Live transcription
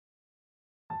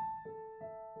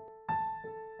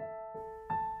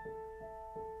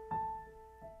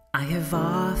I have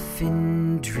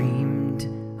often dreamed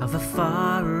of a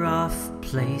far-off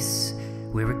place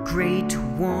where a great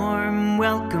warm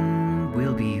welcome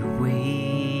will be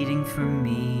waiting for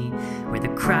me, where the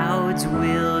crowds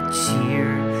will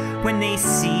cheer when they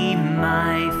see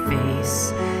my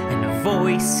face, and a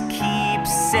voice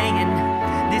keeps saying,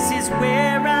 "This is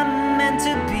where I'm meant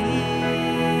to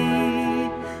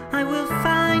be." I will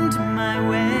find my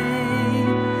way,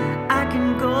 I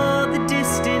can go the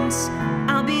distance,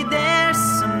 I'll be there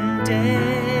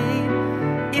someday.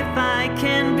 If I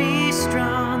can be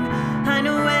strong, I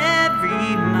know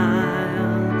every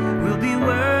mile will be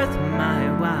worth my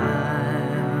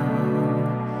while.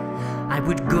 I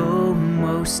would go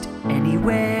most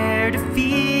anywhere to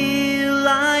feel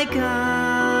like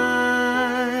I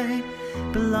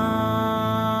belong.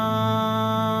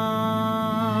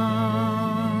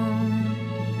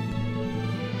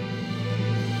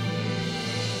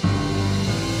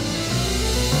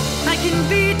 I can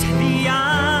beat the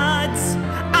odds,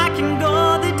 I can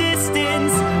go the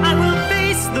distance, I will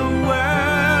face the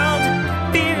world,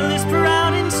 fearless,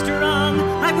 proud and strong.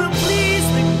 I will please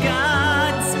the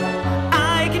gods,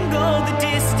 I can go the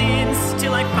distance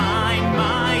till I find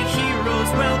my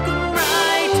hero's welcome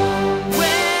right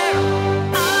where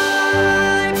I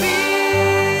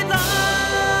belong.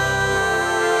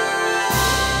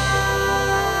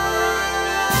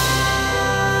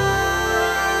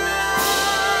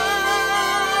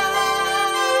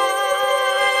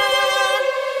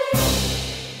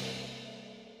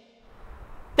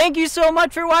 Thank you so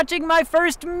much for watching my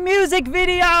first music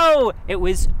video! It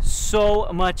was so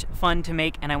much fun to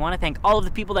make, and I want to thank all of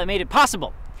the people that made it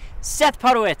possible. Seth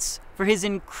Podowitz for his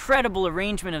incredible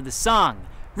arrangement of the song,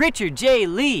 Richard J.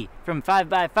 Lee from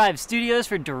 5x5 Studios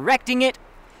for directing it,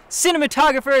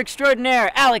 cinematographer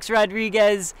extraordinaire Alex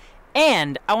Rodriguez,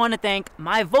 and I want to thank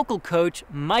my vocal coach,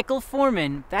 Michael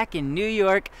Foreman, back in New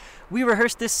York. We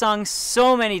rehearsed this song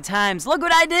so many times. Look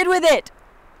what I did with it!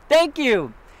 Thank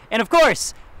you! And of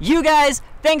course, you guys,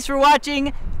 thanks for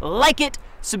watching. Like it,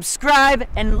 subscribe,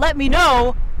 and let me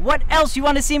know what else you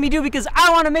want to see me do, because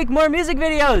I want to make more music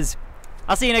videos.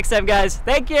 I'll see you next time, guys.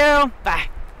 Thank you. Bye.